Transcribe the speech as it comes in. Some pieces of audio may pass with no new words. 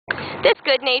This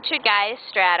good-natured guy is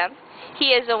Stratham.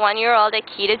 He is a 1-year-old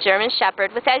Akita German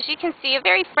Shepherd with, as you can see, a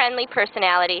very friendly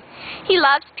personality. He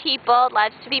loves people,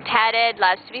 loves to be petted,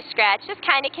 loves to be scratched, just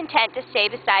kind of content to stay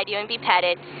beside you and be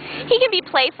petted. He can be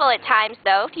playful at times,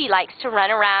 though. He likes to run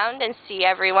around and see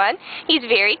everyone. He's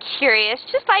very curious,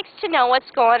 just likes to know what's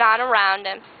going on around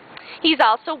him. He's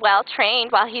also well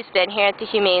trained while he's been here at the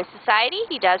Humane Society.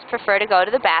 He does prefer to go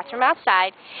to the bathroom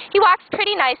outside. He walks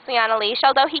pretty nicely on a leash,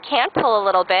 although he can pull a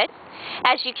little bit.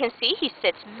 As you can see, he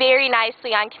sits very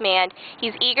nicely on command.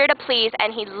 He's eager to please,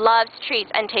 and he loves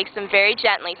treats and takes them very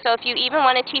gently. So if you even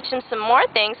want to teach him some more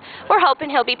things, we're hoping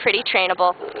he'll be pretty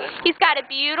trainable. He's got a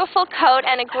beautiful coat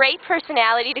and a great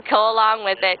personality to go along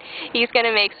with it. He's going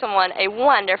to make someone a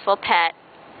wonderful pet.